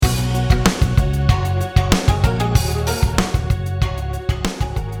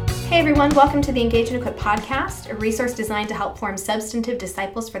everyone, welcome to the Engage and Equip podcast, a resource designed to help form substantive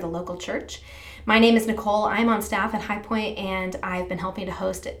disciples for the local church. My name is Nicole. I'm on staff at High Point, and I've been helping to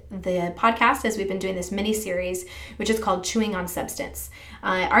host the podcast as we've been doing this mini-series, which is called Chewing on Substance.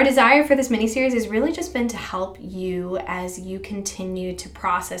 Our desire for this mini-series has really just been to help you as you continue to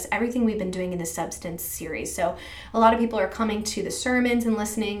process everything we've been doing in the Substance series. So a lot of people are coming to the sermons and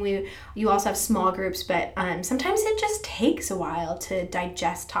listening. You also have small groups, but sometimes it just takes a while to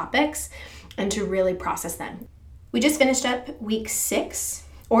digest topics and to really process them. We just finished up week 6.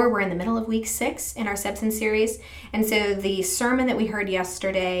 Or we're in the middle of week 6 in our Substance series. And so the sermon that we heard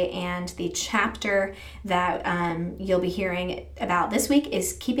yesterday and the chapter that you'll be hearing about this week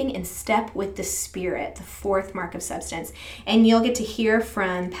is Keeping in Step with the Spirit, the 4th mark of substance. And you'll get to hear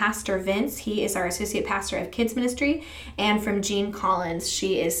from Pastor Vince. He is our associate pastor of kids ministry. And from Jean Collins.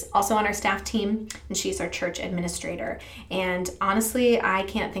 She is also on our staff team, and she's our church administrator. And honestly, I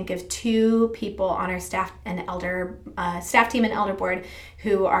can't think of 2 people on our staff team and elder board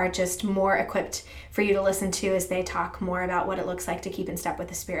who are just more equipped for you to listen to as they talk more about what it looks like to keep in step with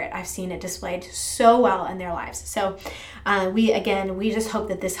the Spirit. I've seen it displayed so well in their lives. So we just hope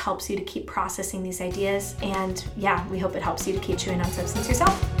that this helps you to keep processing these ideas. And yeah, we hope it helps you to keep chewing on substance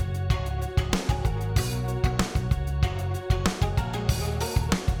yourself.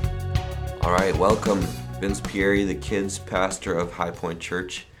 All right, welcome. Vince Pieri, the kids pastor of High Point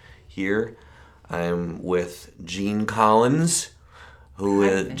Church here. I'm with Jean Collins.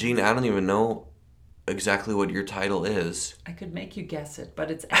 Jean, I don't even know exactly what your title is. I could make you guess it, but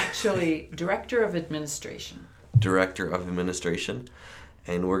it's actually Director of Administration. Director of Administration.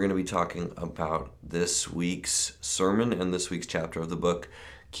 And we're going to be talking about this week's sermon and this week's chapter of the book,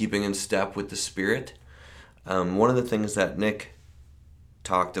 Keeping in Step with the Spirit. One of the things that Nick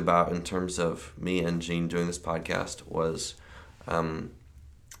talked about in terms of me and Jean doing this podcast was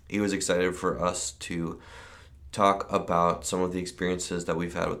he was excited for us to talk about some of the experiences that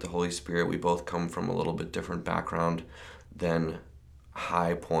we've had with the Holy Spirit. We both come from a little bit different background than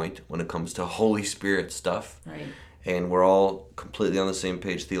High Point when it comes to Holy Spirit stuff. Right. And we're all completely on the same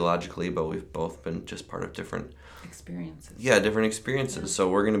page theologically, but we've both been just part of different experiences. Yeah, different experiences. Yeah. So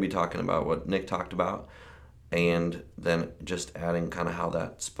we're going to be talking about what Nick talked about and then just adding kind of how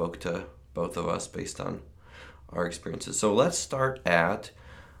that spoke to both of us based on our experiences. So let's start at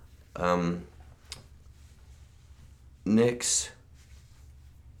Nick's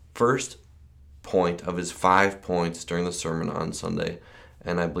first point of his 5 points during the sermon on Sunday,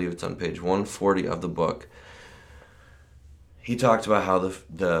 and I believe it's on page 140 of the book. He talked about how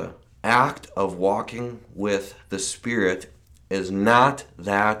the act of walking with the Spirit is not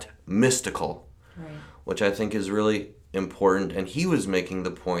that mystical, right, which I think is really important. And he was making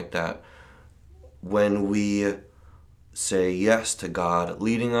the point that when we say yes to God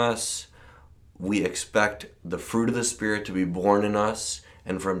leading us, we expect the fruit of the Spirit to be born in us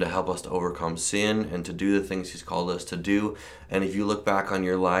and for Him to help us to overcome sin and to do the things He's called us to do. And if you look back on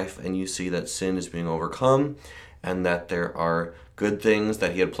your life and you see that sin is being overcome and that there are good things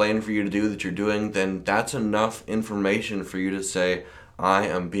that He had planned for you to do that you're doing, then that's enough information for you to say, I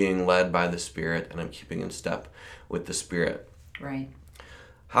am being led by the Spirit and I'm keeping in step with the Spirit. Right.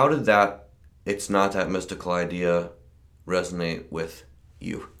 How did that, it's not that mystical idea, resonate with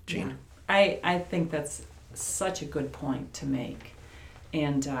you, Jean? Yeah. I think that's such a good point to make.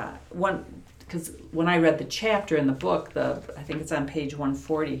 And because when I read the chapter in the book, I think it's on page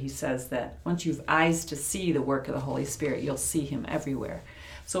 140, he says that once you've eyes to see the work of the Holy Spirit, you'll see Him everywhere.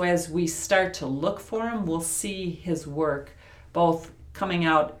 So as we start to look for Him, we'll see His work both coming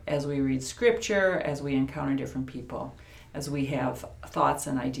out as we read Scripture, as we encounter different people, as we have thoughts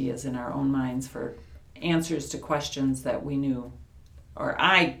and ideas in our own minds for answers to questions that we knew or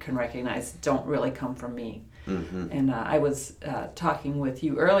I can recognize don't really come from me. Mm-hmm. And I was talking with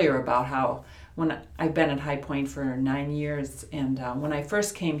you earlier about how when I've been at High Point for 9 years, and when I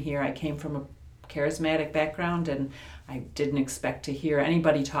first came here, I came from a charismatic background, and I didn't expect to hear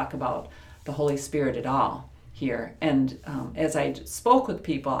anybody talk about the Holy Spirit at all here. And as I spoke with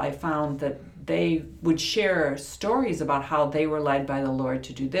people, I found that they would share stories about how they were led by the Lord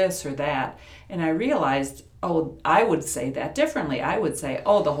to do this or that. And I realized, I would say that differently. I would say,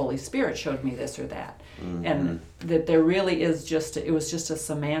 the Holy Spirit showed me this or that. Mm-hmm. And that there really is it was just a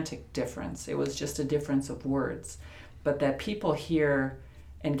semantic difference. It was just a difference of words. But that people hear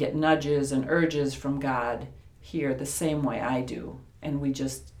and get nudges and urges from God here the same way I do. And we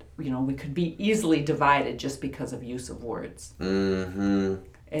just, we could be easily divided just because of use of words. Mm-hmm.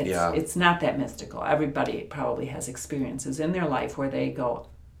 It's not that mystical. Everybody probably has experiences in their life where they go,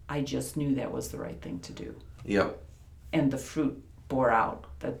 I just knew that was the right thing to do. Yep. And the fruit bore out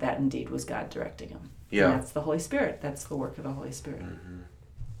that indeed was God directing him. Yeah. And that's the Holy Spirit. That's the work of the Holy Spirit. Mm-hmm.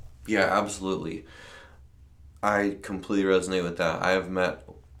 Yeah, absolutely. I completely resonate with that. I have met,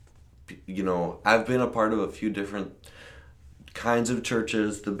 I've been a part of a few different kinds of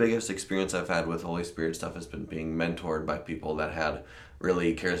churches. The biggest experience I've had with Holy Spirit stuff has been being mentored by people that had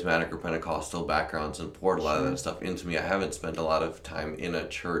really charismatic or Pentecostal backgrounds and poured a lot of that stuff into me. I haven't spent a lot of time in a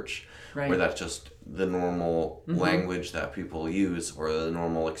church where that's just the normal language that people use or the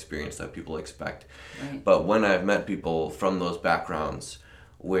normal experience that people expect. Right. But when I've met people from those backgrounds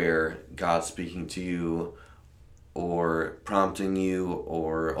where God's speaking to you or prompting you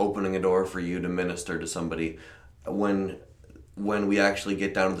or opening a door for you to minister to somebody, when we actually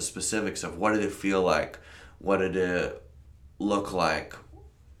get down to the specifics of what did it feel like, what did it look like,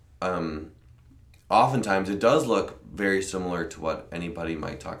 oftentimes it does look very similar to what anybody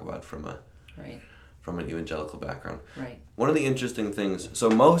might talk about from an evangelical background. Right. One of the interesting things, so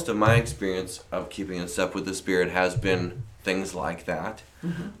most of my experience of keeping in step with the Spirit has been things like that,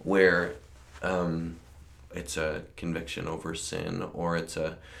 where it's a conviction over sin, or it's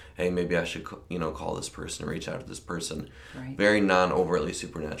a, hey, maybe I should call this person or reach out to this person. Right. Very non-overtly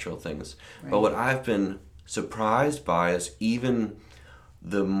supernatural things. Right. But what I've been surprised by is even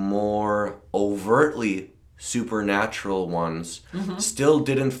the more overtly supernatural ones still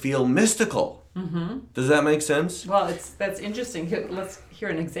didn't feel mystical. Does that make sense? Well, that's interesting. Let's hear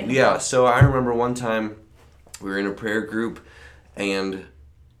an example. Yeah, so I remember one time we were in a prayer group and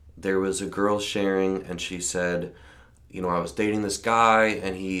there was a girl sharing, and she said, I was dating this guy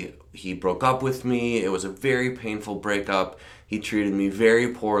and he broke up with me. It was a very painful breakup. He treated me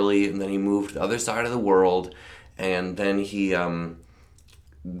very poorly, and then he moved to the other side of the world, and then he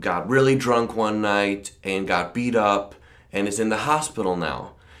got really drunk one night and got beat up and is in the hospital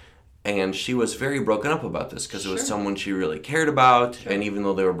now. And she was very broken up about this because it was someone she really cared about. Sure. And even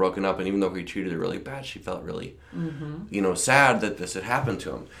though they were broken up and even though he treated her really bad, she felt really, sad that this had happened to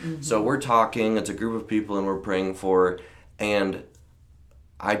him. So we're talking, it's a group of people and we're praying for her. And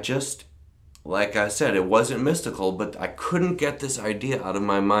I just, like I said, it wasn't mystical, but I couldn't get this idea out of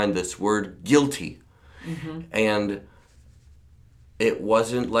my mind, this word guilty. And it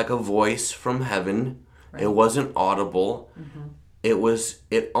wasn't like a voice from heaven. Right. It wasn't audible.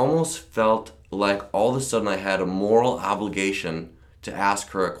 It almost felt like all of a sudden I had a moral obligation to ask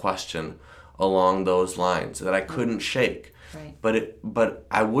her a question along those lines that I couldn't shake. Right. But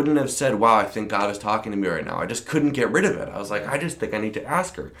I wouldn't have said, wow, I think God is talking to me right now. I just couldn't get rid of it. I was like, I just think I need to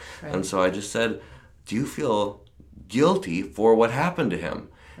ask her. Right. And so I just said, do you feel guilty for what happened to him?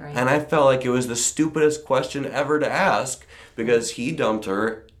 Right. And I felt like it was the stupidest question ever to ask because he dumped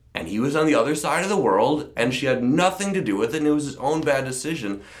her and he was on the other side of the world, and she had nothing to do with it, and it was his own bad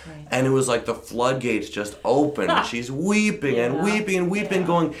decision. Right. And it was like the floodgates just opened, and she's weeping and weeping and weeping,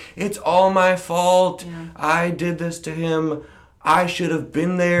 going, it's all my fault. Yeah. I did this to him. I should have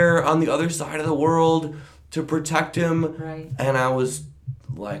been there on the other side of the world to protect him. Right. And I was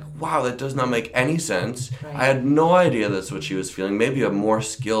like, wow, that does not make any sense. Right. I had no idea that's what she was feeling. Maybe a more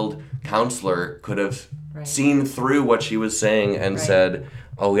skilled counselor could have seen through what she was saying and said,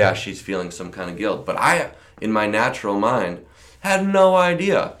 oh yeah, she's feeling some kind of guilt. But I, in my natural mind, had no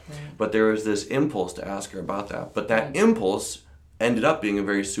idea. Right. But there was this impulse to ask her about that. But that impulse ended up being a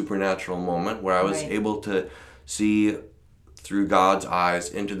very supernatural moment where I was able to see through God's eyes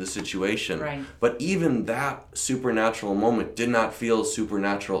into the situation. Right. But even that supernatural moment did not feel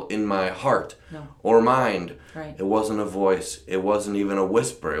supernatural in my heart or mind. Right. It wasn't a voice. It wasn't even a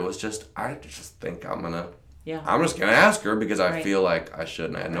whisper. It was just, I just think I'm just going to ask her because I feel like I should,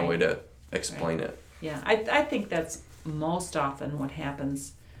 and I had no way to explain it. Yeah, I think that's most often what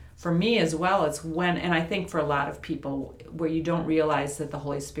happens for me as well. It's when, and I think for a lot of people, where you don't realize that the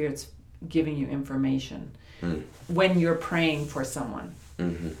Holy Spirit's giving you information when you're praying for someone.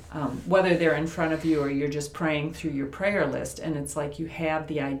 Whether they're in front of you or you're just praying through your prayer list, and it's like you have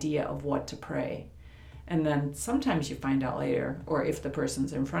the idea of what to pray. And then sometimes you find out later, or if the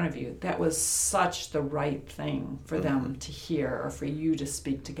person's in front of you, that was such the right thing for them to hear or for you to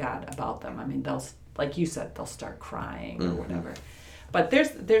speak to God about them. I mean, they'll, like you said, they'll start crying or whatever. But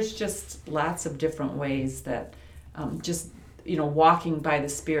there's just lots of different ways that walking by the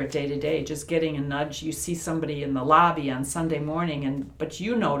Spirit day to day, just getting a nudge. You see somebody in the lobby on Sunday morning, but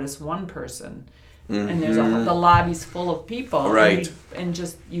you notice one person. And there's the lobby's full of people, right? And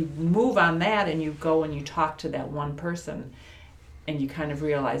just you move on that, and you go and you talk to that one person, and you kind of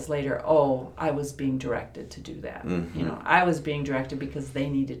realize later, oh, I was being directed to do that. I was being directed because they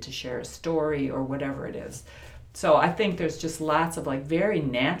needed to share a story or whatever it is. So I think there's just lots of very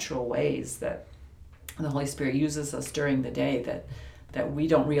natural ways that And the Holy Spirit uses us during the day that we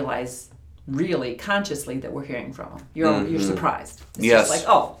don't realize really consciously that we're hearing from him. You're surprised. It's Yes. just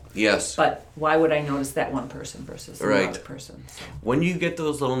like, oh. Yes. But why would I notice that one person versus the other person? So. When you get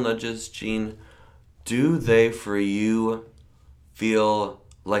those little nudges, Jean, do they for you feel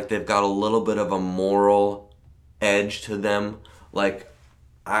like they've got a little bit of a moral edge to them? Like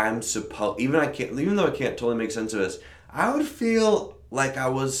I'm supposed, even though I can't totally make sense of this, I would feel like I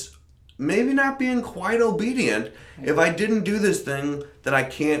was maybe not being quite obedient if I didn't do this thing that I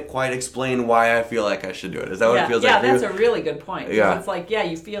can't quite explain why I feel like I should do it. Is that what it feels like? Yeah, that's a really good point. Yeah. It's like,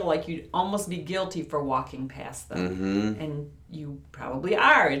 you feel like you'd almost be guilty for walking past them. Mm-hmm. And you probably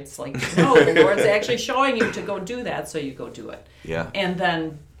are. It's like, no, the Lord's actually showing you to go do that, so you go do it. Yeah. And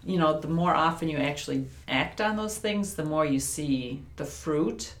then, the more often you actually act on those things, the more you see the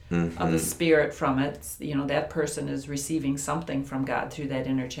fruit of the Spirit from it. That person is receiving something from God through that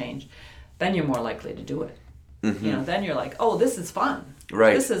interchange. Then you're more likely to do it. Mm-hmm. Then you're like, oh, this is fun.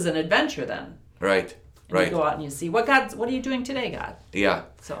 Right. This is an adventure then. Right. And you go out and you see, what are you doing today, God? Yeah.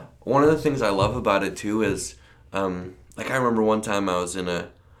 So one of the things I love about it too is, I remember one time I was in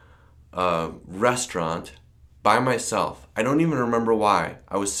a restaurant by myself. I don't even remember why.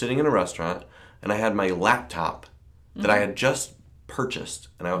 I was sitting in a restaurant and I had my laptop that I had just purchased,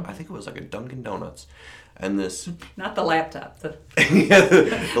 and I think it was like a Dunkin' Donuts. And this... Not the laptop. the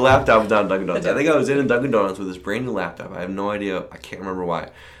laptop was not Dunkin' Donuts. I think I was in a Dunkin' Donuts with this brand new laptop. I have no idea. I can't remember why.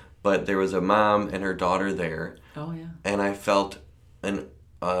 But there was a mom and her daughter there. Oh, yeah. And I felt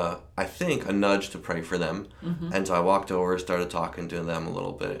I think a nudge to pray for them. Mm-hmm. And so I walked over, started talking to them a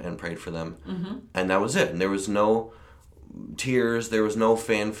little bit and prayed for them. Mm-hmm. And that was it. And there was no tears. There was no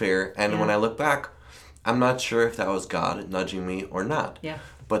fanfare. And when I look back, I'm not sure if that was God nudging me or not. Yeah.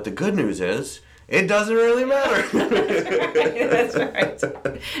 But the good news is, it doesn't really matter. That's right.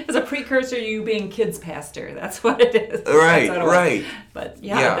 It's a precursor to you being kids pastor. That's what it is. Right. But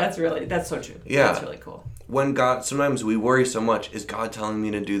that's so true. Yeah. That's really cool. When God, sometimes we worry so much, is God telling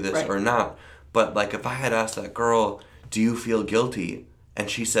me to do this or not? But like if I had asked that girl, do you feel guilty? And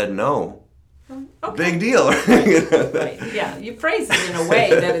she said no. Okay. Big deal. Right. Yeah. You phrase it in a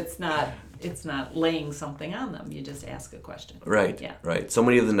way that it's not laying something on them. You just ask a question. Right. Yeah. Right. So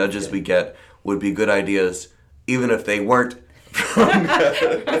many of the nudges we get would be good ideas, even if they weren't.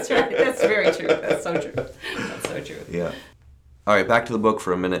 That's right. That's very true. That's so true. That's so true. Yeah. All right. Back to the book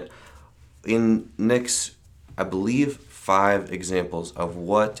for a minute. In Nick's, I believe, 5 examples of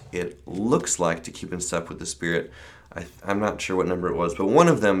what it looks like to keep in step with the Spirit. I'm not sure what number it was, but one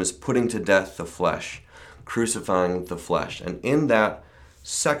of them is putting to death the flesh, crucifying the flesh. And in that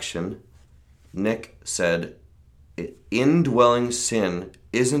section, Nick said, indwelling sin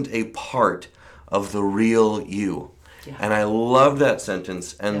isn't a part of the real you. Yeah. And I love that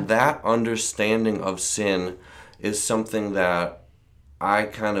sentence. And that understanding of sin is something that I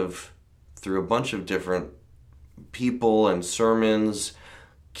kind of, through a bunch of different people and sermons,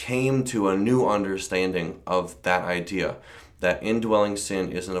 came to a new understanding of that idea, that indwelling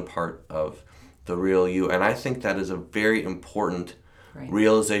sin isn't a part of the real you. And I think that is a very important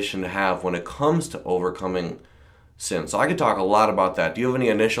realization to have when it comes to overcoming sin. So I could talk a lot about that. Do you have any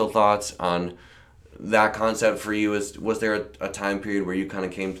initial thoughts on that concept for you? Was there a time period where you kind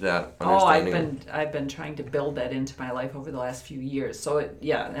of came to that understanding? I've been trying to build that into my life over the last few years. So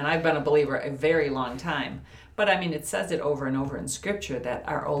and I've been a believer a very long time. But I mean, it says it over and over in Scripture that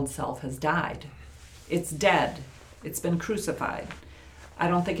our old self has died. It's dead. It's been crucified. I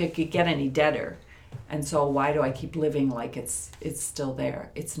don't think it could get any deader. And so why do I keep living like it's still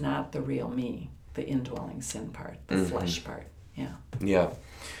there? It's not the real me, the indwelling sin part, the flesh part. Yeah. Yeah.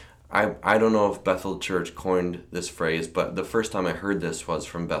 I don't know if Bethel Church coined this phrase, but the first time I heard this was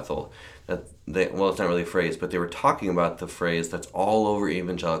from Bethel. It's not really a phrase, but they were talking about the phrase that's all over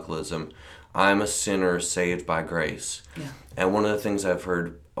evangelicalism. I'm a sinner saved by grace. Yeah. And one of the things I've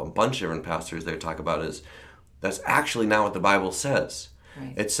heard a bunch of different pastors there talk about is that's actually not what the Bible says.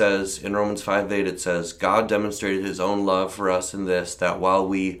 Right. It says in Romans 5:8, it says, God demonstrated his own love for us in this, that while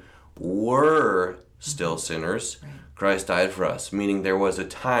we were still sinners, Christ died for us. Meaning there was a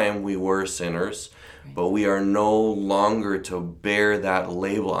time we were sinners, but we are no longer to bear that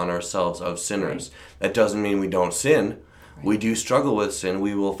label on ourselves of sinners. That doesn't mean we don't sin. We do struggle with sin.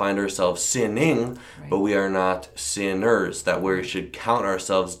 We will find ourselves sinning, but we are not sinners. That we should count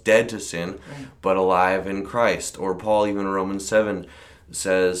ourselves dead to sin, but alive in Christ. Or Paul, even in Romans 7,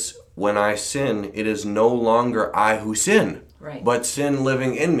 says, when I sin, it is no longer I who sin, but sin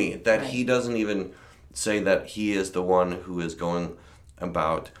living in me. That he doesn't even say that he is the one who is going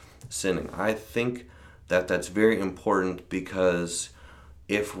about sinning. I think that that's very important because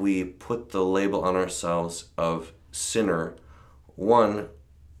if we put the label on ourselves of sinner, one,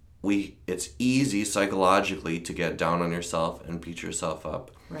 it's easy psychologically to get down on yourself and beat yourself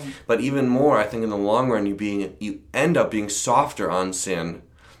up. Right. But even more, I think in the long run, you end up being softer on sin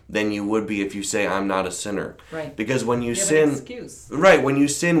than you would be if you say, I'm not a sinner. Right. Because when you have sin... an excuse. Right, when you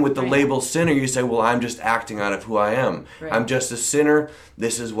sin with the Right. label sinner, you say, well, I'm just acting out of who I am. Right. I'm just a sinner.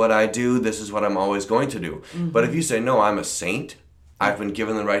 This is what I do. This is what I'm always going to do. Mm-hmm. But if you say, no, I'm a saint. I've been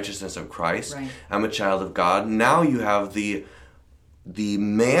given the righteousness of Christ. Right. I'm a child of God. Now you have the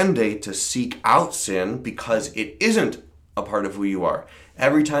mandate to seek out sin because it isn't a part of who you are.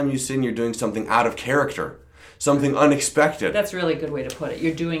 Every time you sin, you're doing something out of character, something unexpected. That's a really good way to put it.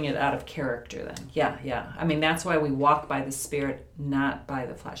 You're doing it out of character then. Yeah. I mean, that's why we walk by the Spirit, not by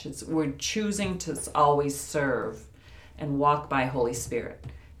the flesh. We're choosing to always serve and walk by Holy Spirit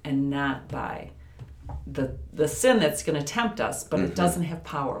and not by the sin that's going to tempt us, but it doesn't have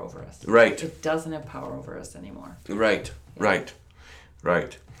power over us. Right. It doesn't have power over us anymore. Right.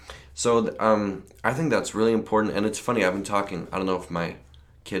 So I think that's really important, and it's funny, I've been talking, I don't know if my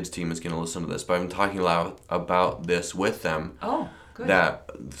kids team is going to listen to this, but I've been talking a lot about this with them. Oh, good.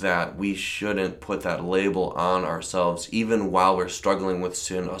 That we shouldn't put that label on ourselves even while we're struggling with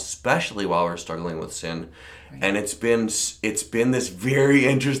sin, especially while we're struggling with sin. Right. And it's been this very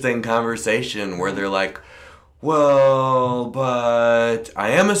interesting conversation where they're like, well, but I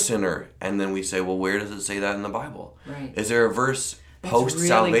am a sinner. And then we say, well, where does it say that in the Bible? Right. Is there a verse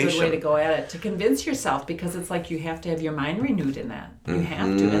post-salvation? That's a really good way to go at it, to convince yourself, because it's like you have to have your mind renewed in that. You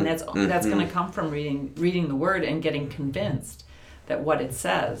have to, and that's going to come from reading the Word and getting convinced that what it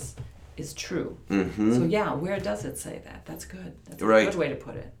says is true. So yeah, where does it say that? That's good. That's a good way to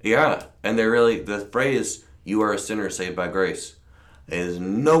put it. Yeah, and the phrase, you are a sinner saved by grace, is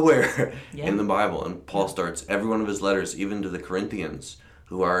nowhere in the Bible. And Paul starts every one of his letters, even to the Corinthians,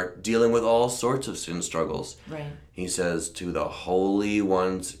 who are dealing with all sorts of sin struggles. Right. He says to the holy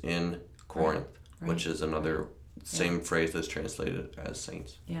ones in Corinth, which is another same phrase that's translated as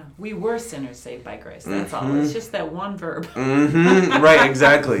saints. Yeah, we were sinners saved by grace. That's all. It's just that one verb. Right,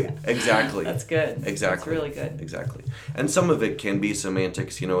 exactly. That's good. Exactly. That's really good. Exactly. And some of it can be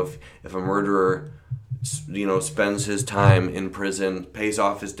semantics. If a murderer, spends his time in prison, pays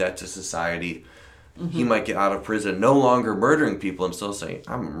off his debt to society, he might get out of prison no longer murdering people and still say,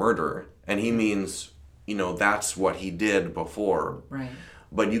 I'm a murderer. And he means, that's what he did before. Right.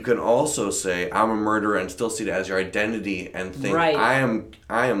 But you can also say, I'm a murderer, and still see it as your identity and think, Right.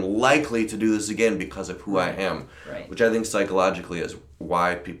 I am likely to do this again because of who I am. Right. Which I think psychologically is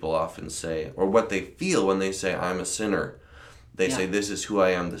why people often say, or what they feel when they say, I'm a sinner. They say, this is who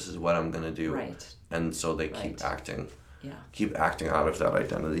I am, this is what I'm going to do. Right. And so they keep acting. Yeah. Keep acting out of that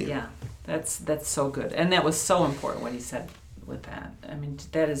identity. Yeah. That's so good. And that was so important what he said with that. I mean,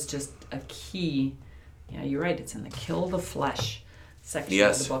 that is just a key. Yeah, you're right. It's in the kill the flesh section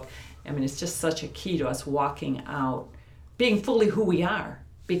of the book. I mean, it's just such a key to us walking out, being fully who we are.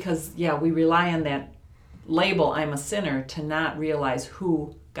 Because, we rely on that label, I'm a sinner, to not realize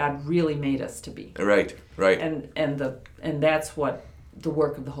who God really made us to be. Right. And that's what the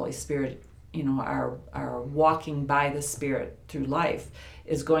work of the Holy Spirit, our walking by the Spirit through life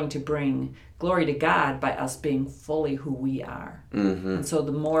is going to bring glory to God by us being fully who we are. And so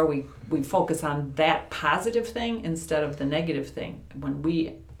the more we focus on that positive thing instead of the negative thing, when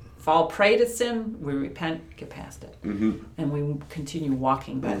we fall prey to sin, we repent, get past it, and we continue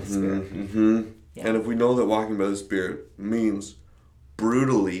walking by the Spirit. Yeah. And if we know that walking by the Spirit means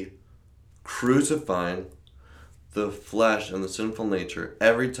brutally crucifying the flesh and the sinful nature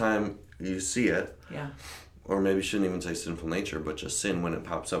every time you see it, or maybe shouldn't even say sinful nature, but just sin when it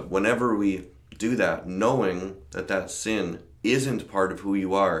pops up. Whenever we do that, knowing that sin isn't part of who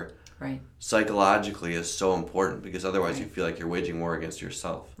you are, psychologically is so important, because otherwise you feel like you're waging war against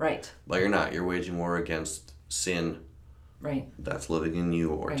yourself. Right. But you're not. You're waging war against sin. Right. That's living in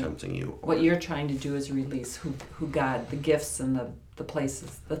you or tempting you. What you're trying to do is release who God, the gifts and the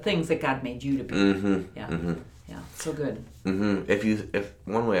places, the things that God made you to be. Yeah, so good. If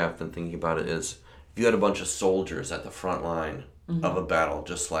one way I've been thinking about it is, if you had a bunch of soldiers at the front line of a battle,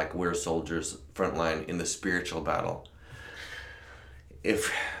 just like we're soldiers front line in the spiritual battle,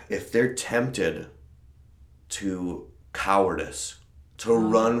 if they're tempted to cowardice, to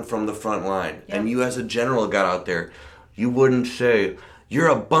run from the front line, and you as a general got out there, you wouldn't say, you're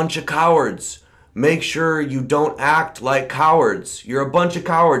a bunch of cowards. Make sure you don't act like cowards. You're a bunch of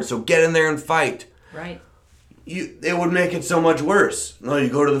cowards, so get in there and fight. Right. It would make it so much worse. No, you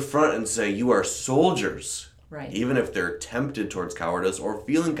go to the front and say, you are soldiers. Right. Even if they're tempted towards cowardice or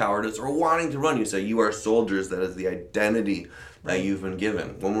feeling cowardice or wanting to run, you say, you are soldiers. That is the identity that you've been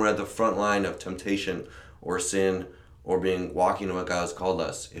given. When we're at the front line of temptation or sin or walking in what God has called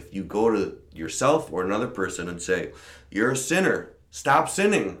us, if you go to yourself or another person and say, you're a sinner, stop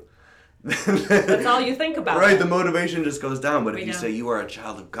sinning. That's all you think about. Right, the motivation just goes down. But if you say you are a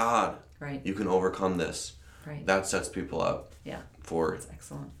child of God, right, you can overcome this. Right. That sets people up for That's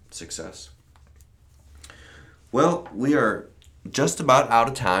excellent. Success. Well, we are just about out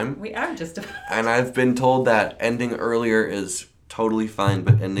of time. We are just about. And I've been told that ending earlier is totally fine,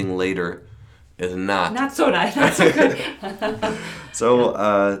 but ending later is not. Not so nice. Not so good.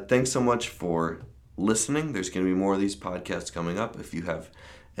 So thanks so much for listening. There's going to be more of these podcasts coming up. If you have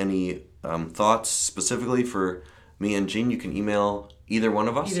any thoughts specifically for me and Jean, you can email either one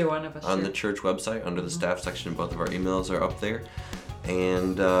of us. Either one of us. On the church website, under the staff section. Both of our emails are up there.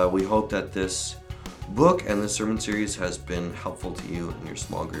 And we hope that this book and this sermon series has been helpful to you in your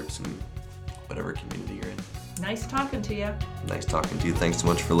small groups and whatever community you're in. Nice talking to you. Nice talking to you. Thanks so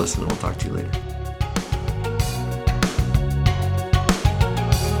much for listening. We'll talk to you later.